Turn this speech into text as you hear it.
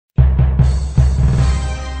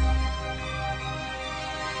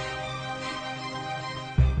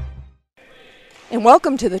and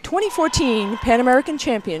welcome to the 2014 Pan American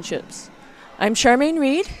Championships. I'm Charmaine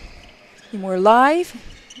Reed, and we're live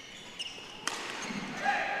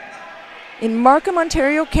in Markham,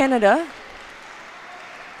 Ontario, Canada.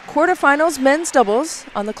 Quarterfinals men's doubles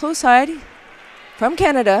on the close side from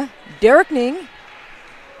Canada, Derek Ning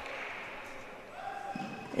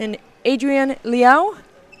and Adrian Liu.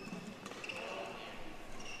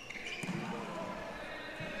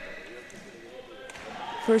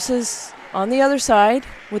 Versus on the other side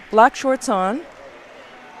with black shorts on,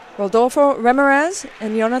 Rodolfo Ramirez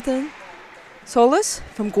and Jonathan Solis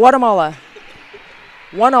from Guatemala.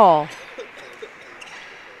 1-1.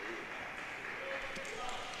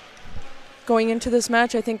 Going into this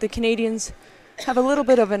match, I think the Canadians have a little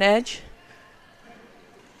bit of an edge.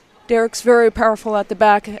 Derek's very powerful at the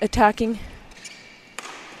back, attacking.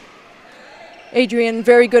 Adrian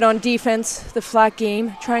very good on defense, the flat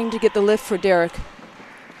game, trying to get the lift for Derek.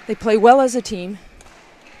 They play well as a team.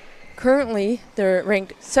 Currently, they're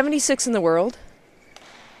ranked 76 in the world.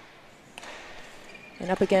 And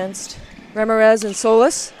up against Ramirez and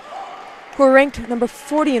Solis, who are ranked number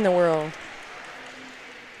 40 in the world.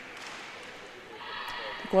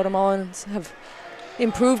 The Guatemalans have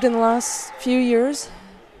improved in the last few years.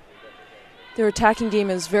 Their attacking game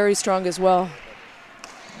is very strong as well.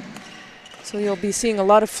 So you'll be seeing a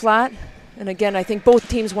lot of flat. And again, I think both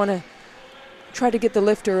teams want to try to get the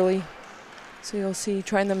lift early. So you'll see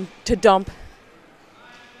trying them to dump.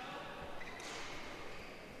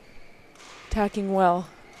 Attacking well.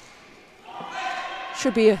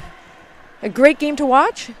 Should be a great game to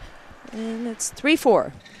watch. And it's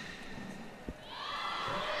 3-4.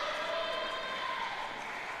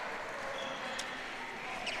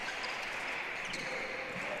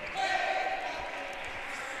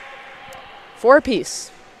 Four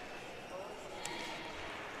apiece.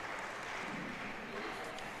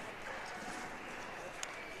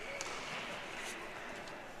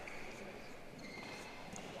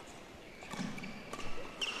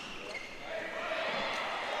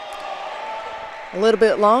 A little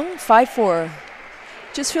bit long, 5-4.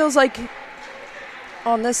 Just feels like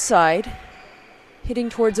on this side, hitting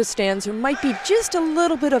towards the stands, there might be just a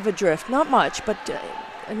little bit of a drift. Not much, but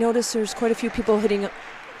I notice there's quite a few people hitting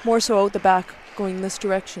more so out the back, going this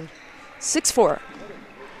direction. 6-4.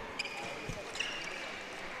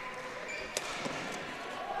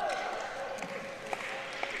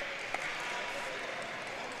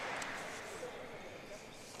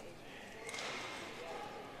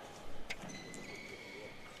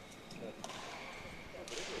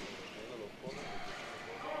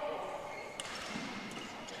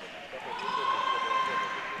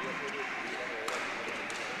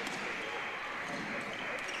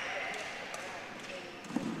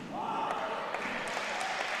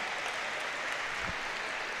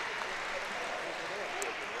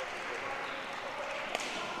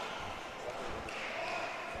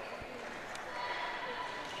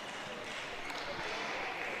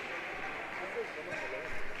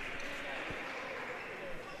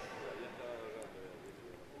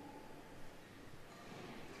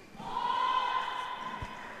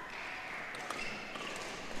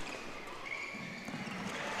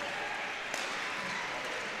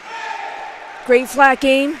 Great flat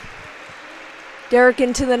game. Derek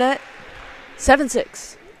into the net.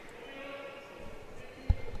 7-6.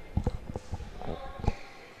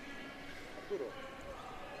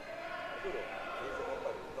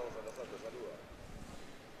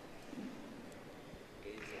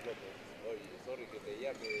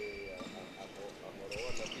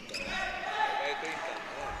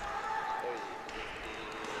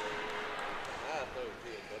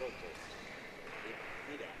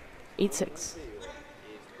 Eight, 6.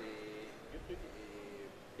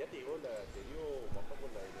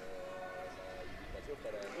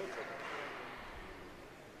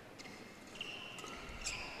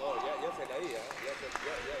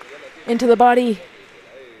 Into the body.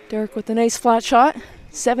 Derek with a nice flat shot.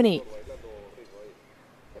 7-8.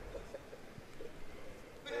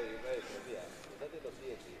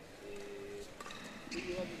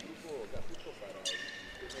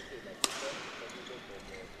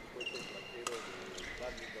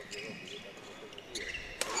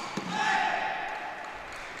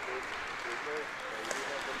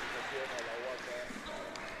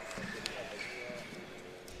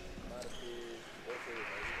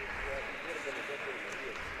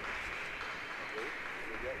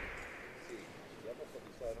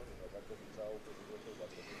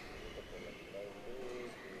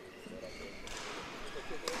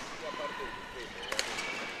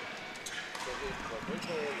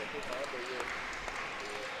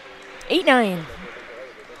 Eight, 9.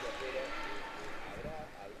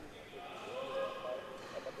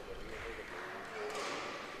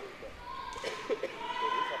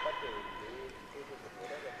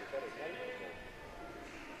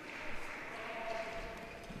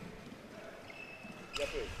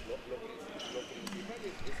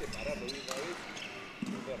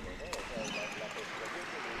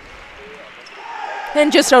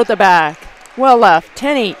 And just out the back. Well left,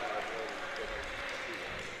 10-8.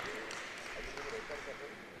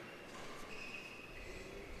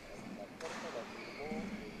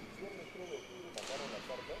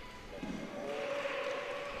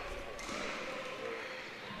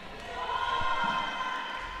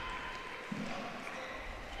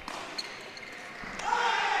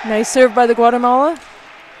 Nice serve by the Guatemala.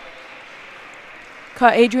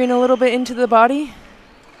 Caught Adrian a little bit into the body.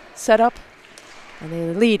 Set up. And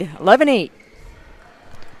they lead 11-8.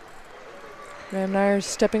 Graham Nair's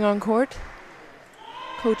stepping on court.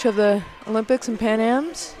 Coach of the Olympics and Pan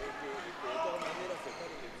Ams.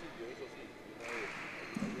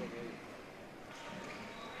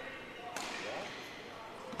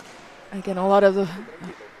 Again, a lot of the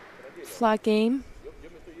flat game.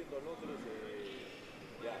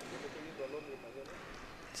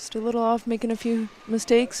 Just a little off, making a few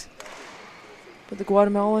mistakes. But the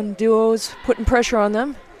Guatemalan duo's putting pressure on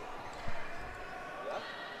them.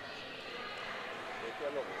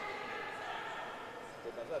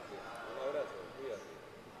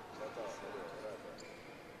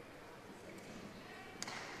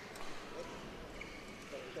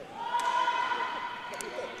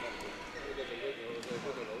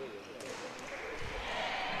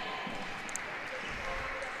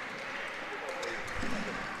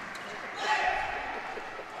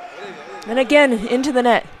 And again, into the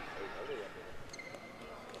net.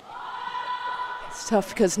 It's tough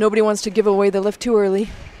because nobody wants to give away the lift too early.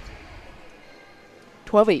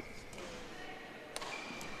 12-8.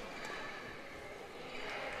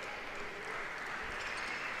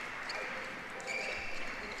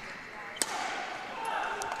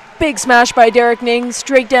 Big smash by Derek Ning,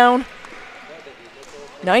 straight down.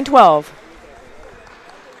 9-12.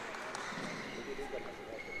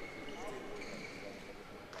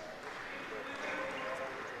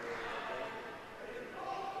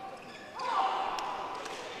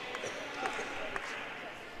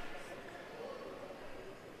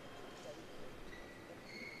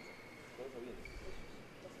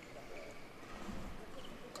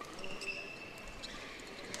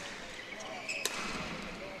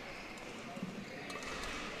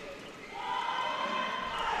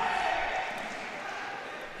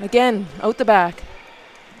 Again, out the back.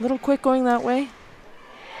 A little quick going that way.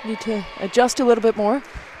 Need to adjust a little bit more.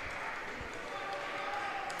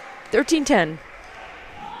 13-10.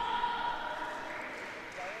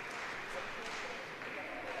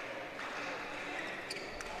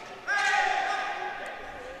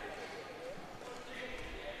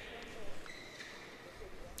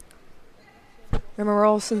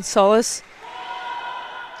 Ramirez and Solis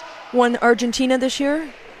won Argentina this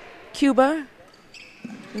year. Cuba.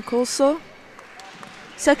 Nicolso.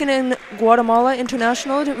 Second in Guatemala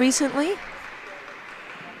International recently.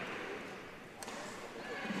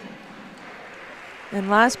 And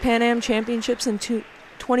last Pan Am Championships in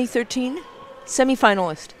 2013,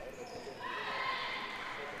 semi-finalist.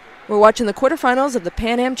 We're watching the quarterfinals of the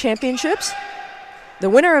Pan Am Championships. The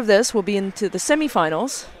winner of this will be into the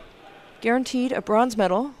semi-finals, guaranteed a bronze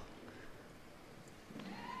medal.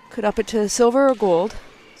 Could up it to silver or gold.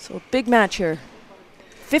 So a big match here.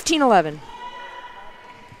 15-11.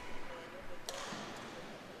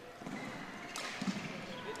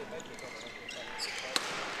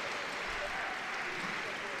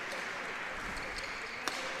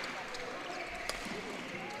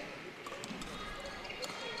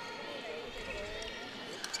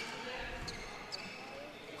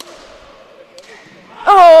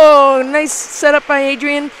 Oh, nice setup by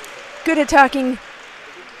Adrian. Good attacking.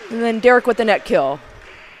 And then Derek with the net kill.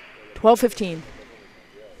 12-15.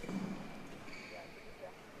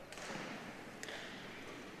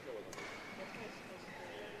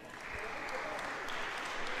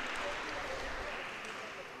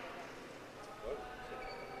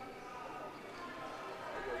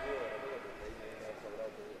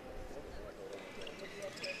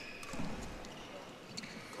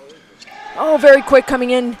 Oh, very quick coming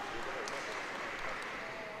in.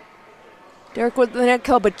 Derek with the net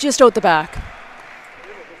kill, but just out the back.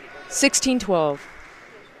 16-12.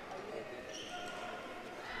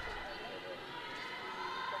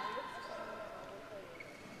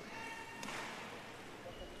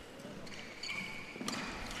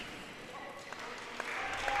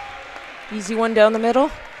 Easy one down the middle.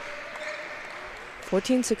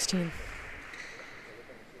 14-16.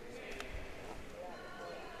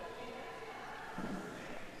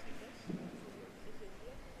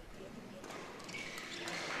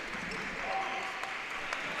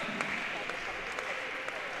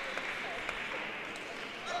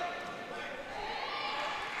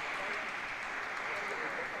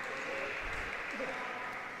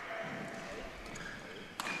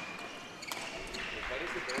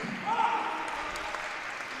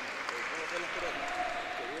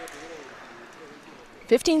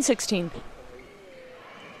 15-16.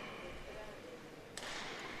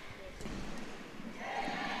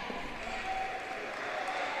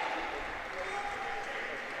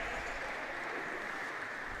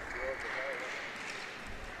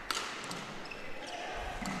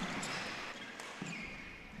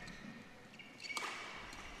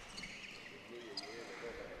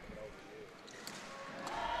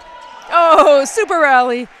 Oh, super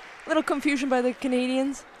rally. Little confusion by the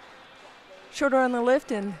Canadians. Shorter on the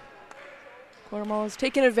lift, and Guatemala's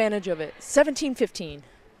taking advantage of it. 17-15.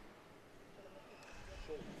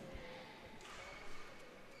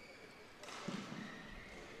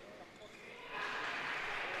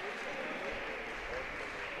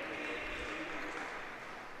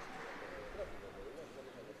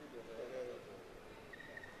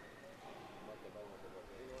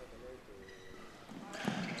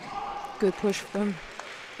 Good push from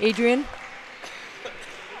Adrian.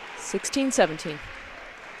 16-17.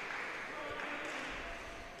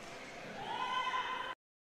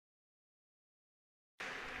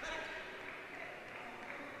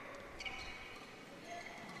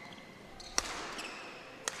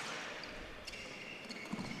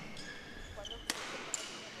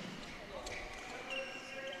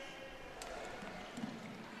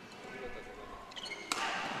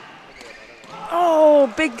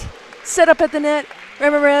 Oh, big setup at the net.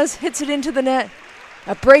 Ramirez hits it into the net.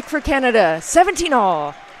 A break for Canada,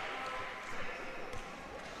 17-all.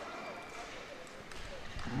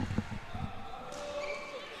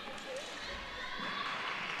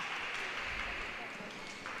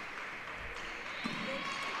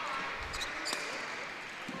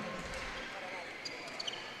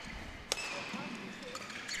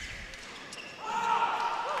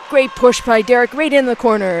 Great push by Derek right in the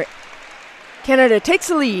corner. Canada takes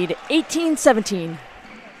the lead, 18-17.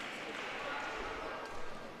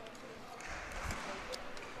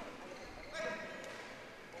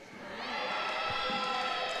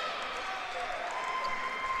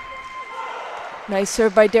 Nice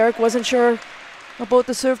serve by Derek. Wasn't sure about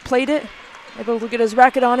the serve, played it. Able to get his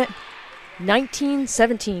racket on it.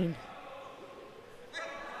 19-17.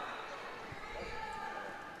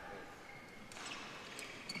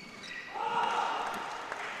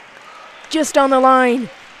 Just on the line.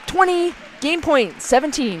 20, game point,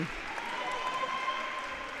 17.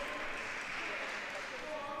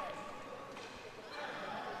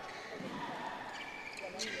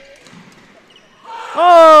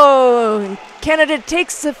 Oh, Canada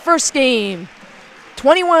takes the first game,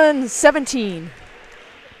 21-17.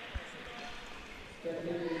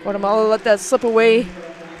 Guatemala let that slip away.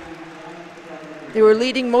 They were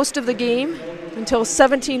leading most of the game until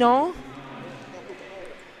 17-all.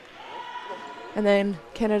 And then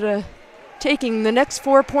Canada taking the next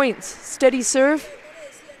 4 points. Steady serve.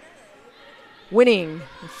 Winning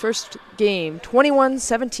the first game,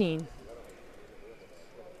 21-17.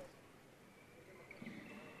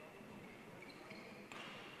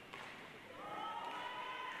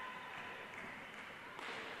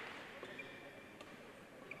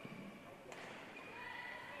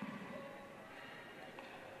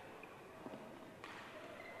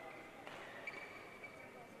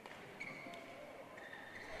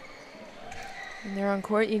 And there on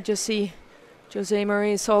court, you just see Jose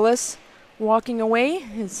Maria Solis walking away.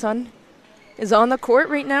 His son is on the court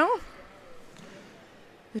right now.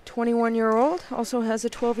 The 21-year-old also has a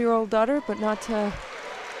 12-year-old daughter, but not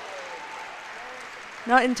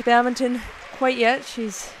into badminton quite yet.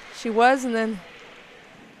 She was, and then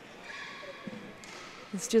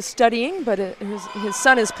is just studying. But his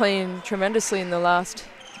son is playing tremendously in the last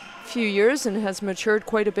few years and has matured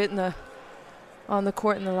quite a bit on the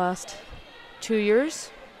court in the last 2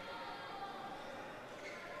 years.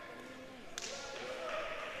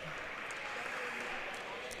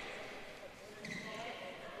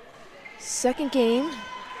 Second game,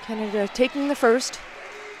 Canada taking the first.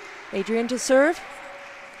 Adrian to serve.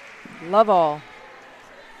 Love all.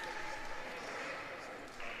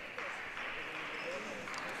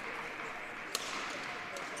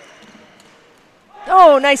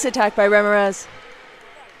 Oh, nice attack by Ramirez.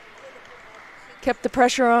 Kept the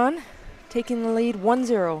pressure on. Taking the lead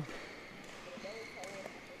 1-0.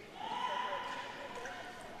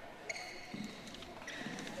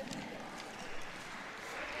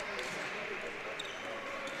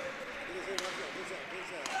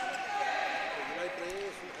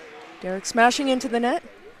 Derek smashing into the net.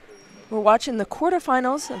 We're watching the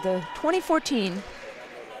quarterfinals of the 2014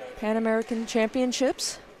 Pan American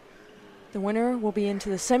Championships. The winner will be into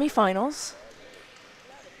the semifinals.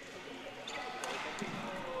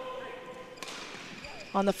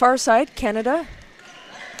 On the far side, Canada,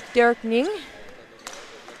 Derek Ning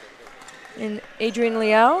Adrian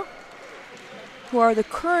Liao, who are the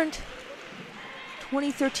current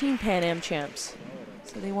 2013 Pan Am champs.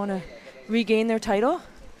 So they want to regain their title.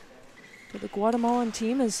 But the Guatemalan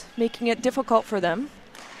team is making it difficult for them.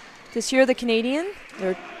 This year, the Canadian,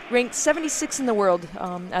 they're ranked 76 in the world,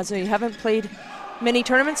 as they haven't played many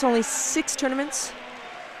tournaments, only 6 tournaments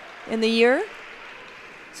in the year.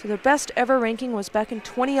 So their best ever ranking was back in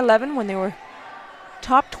 2011 when they were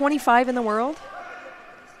top 25 in the world.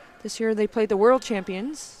 This year they played the World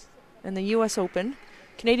Champions and the US Open.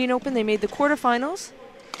 Canadian Open, they made the quarterfinals.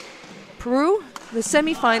 Peru, the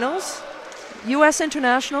semifinals. US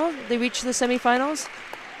International, they reached the semifinals.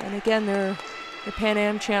 And again, they're the Pan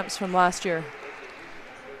Am champs from last year.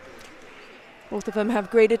 Both of them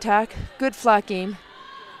have great attack, good flat game.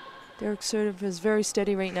 Derek serve is very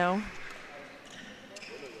steady right now.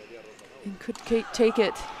 And could take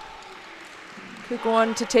it. Could go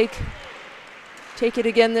on to take it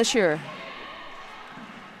again this year.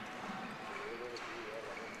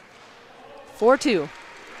 4-2.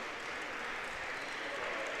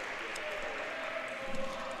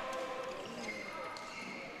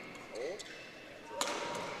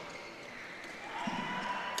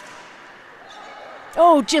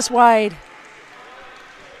 Oh, just wide.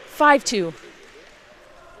 5-2.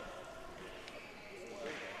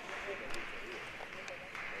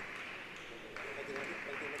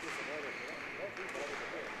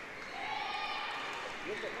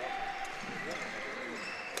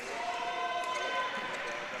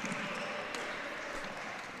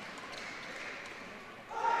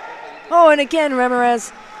 Oh, and again,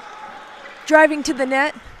 Ramirez driving to the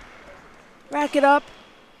net. Rack it up.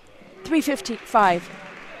 355.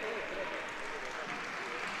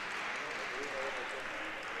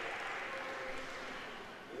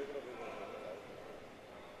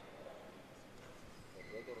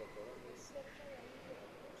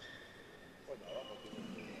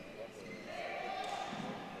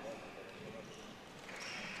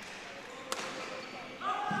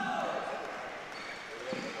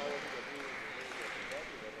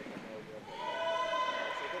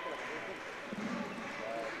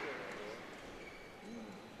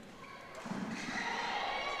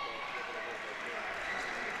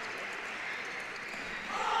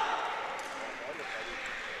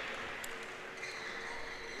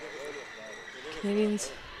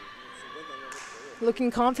 Canadians looking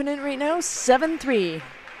confident right now, 7-3.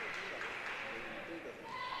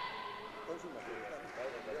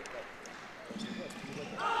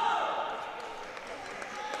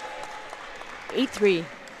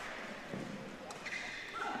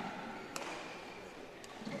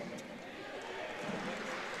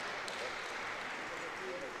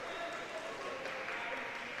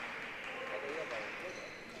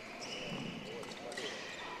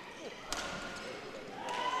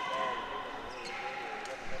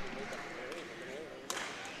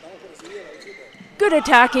 Good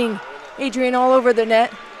attacking. Adrian all over the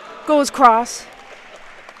net. Goes cross.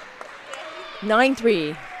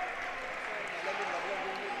 9-3.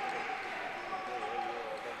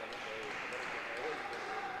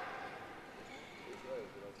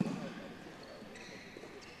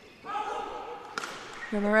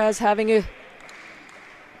 Ramirez having a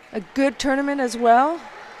good tournament as well.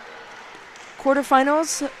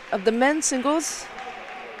 Quarterfinals of the men's singles.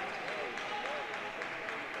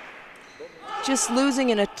 Just losing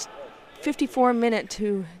in a 54-minute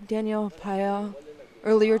to Daniel Pael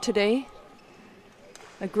earlier today.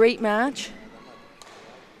 A great match.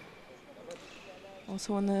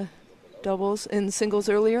 Also in the doubles, in singles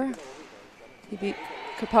earlier. He beat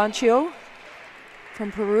Capancio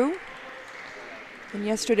from Peru. And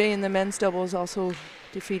yesterday in the men's doubles, also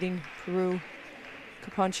defeating Peru,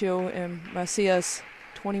 Capancio and Macias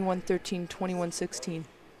 21-13, 21-16.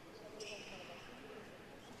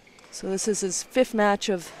 So this is his 5th match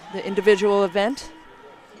of the individual event.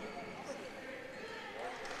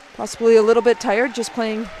 Possibly a little bit tired, just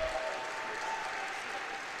playing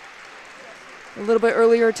a little bit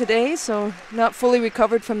earlier today, so not fully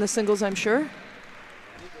recovered from the singles, I'm sure.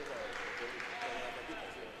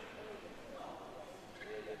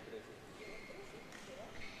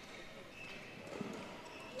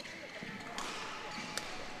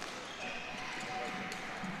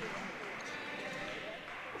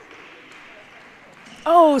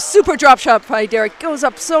 Oh, super drop shot by Derek. Goes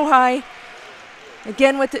up so high.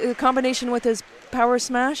 Again, with the combination with his power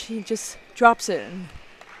smash, he just drops it. And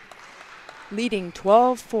leading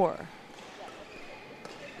 12-4.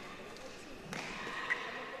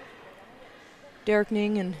 Derek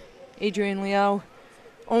Ning and Adrian Liao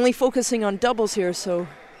only focusing on doubles here, so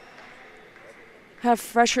have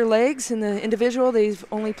fresher legs. In the individual, they've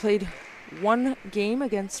only played one game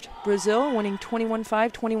against Brazil, winning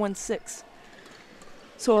 21-5, 21-6.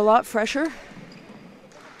 So a lot fresher.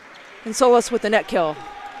 And Solis with the net kill,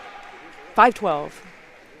 5-12.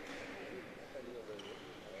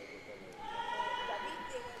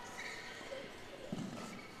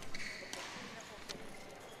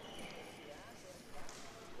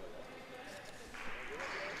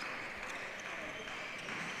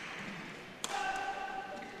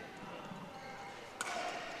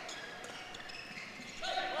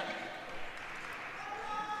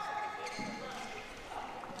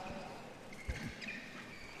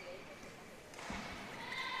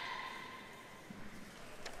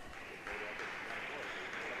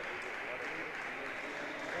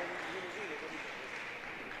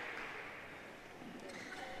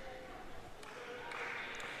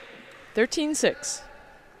 $13-6.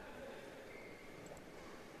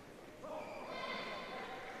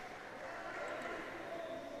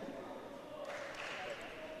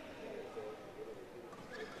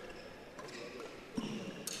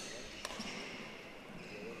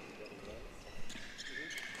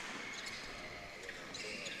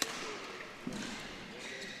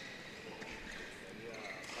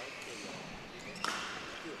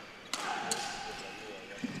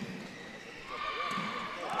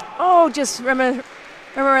 Oh, just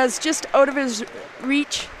Ramirez just out of his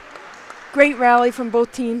reach. Great rally from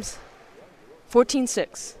both teams.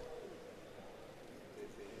 14-6.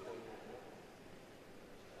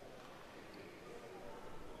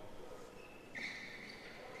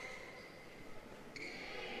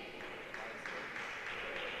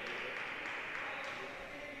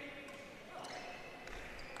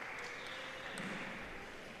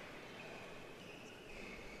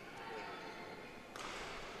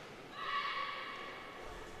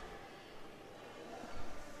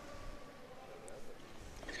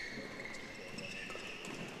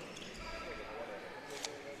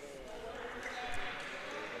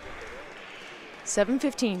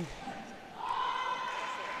 $7-15.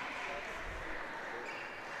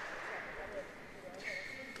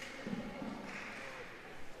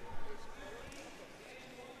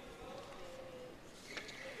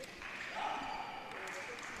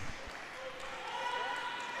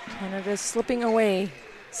 Canada slipping away.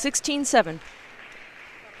 16-7.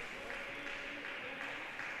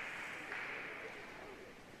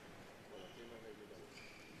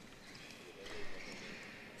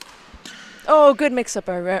 Oh, good mix-up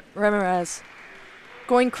by Ramirez.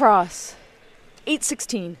 Going cross.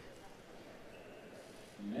 8-16.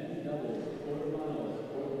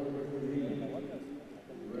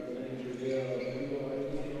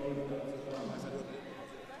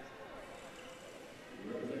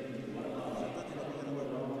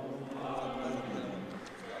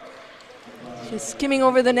 She's skimming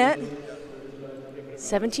over the net.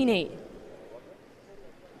 17-8.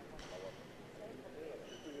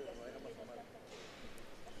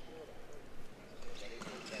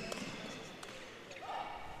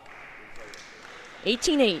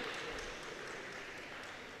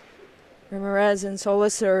 Ramirez and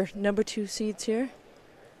Solis are number 2 seeds here,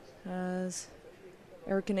 as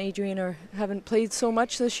Eric and Adrian haven't played so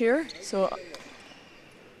much this year, so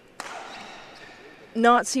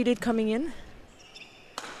not seeded coming in.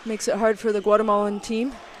 Makes it hard for the Guatemalan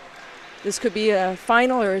team. This could be a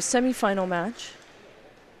final or a semi-final match.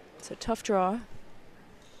 It's a tough draw.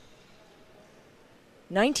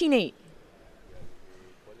 19-8.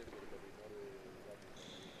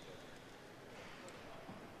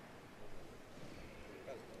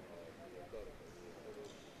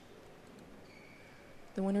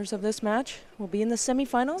 The winners of this match will be in the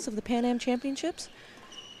semifinals of the Pan Am Championships,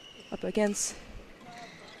 up against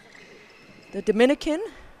the Dominican,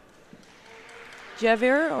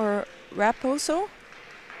 Javier or Raposo.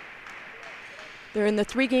 They're in the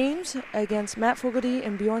 3 games against Matt Fogarty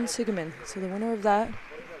and Bjorn Sigeman. So the winner of that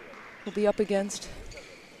will be up against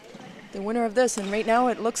the winner of this. And right now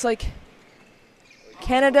it looks like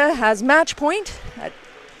Canada has match point at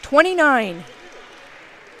 29.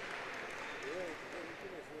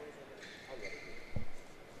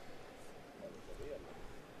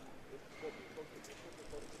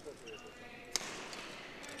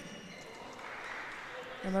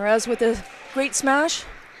 Ramirez with a great smash.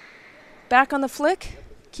 Back on the flick,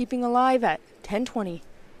 keeping alive at 10-20.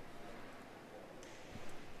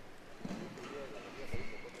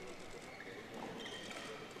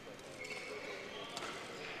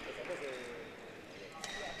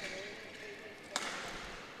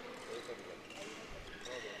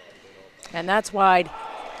 And that's wide.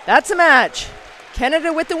 That's a match.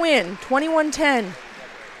 Canada with the win, 21-10.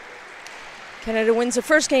 Canada wins the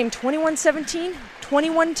first game 21-17,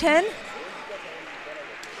 21-10.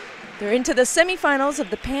 They're into the semifinals of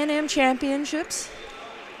the Pan Am Championships.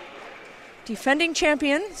 Defending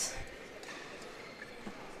champions.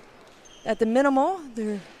 At the minimal,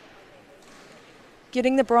 they're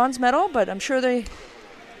getting the bronze medal, but I'm sure they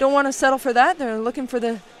don't want to settle for that. They're looking for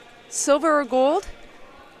the silver or gold.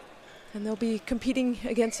 And they'll be competing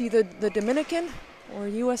against either the Dominican or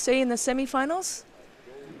USA in the semifinals.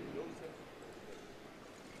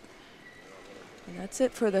 And that's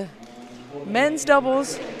it for the men's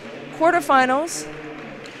doubles quarterfinals.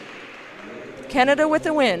 Canada with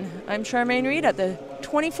the win. I'm Charmaine Reed at the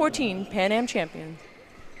 2014 Pan Am Champion.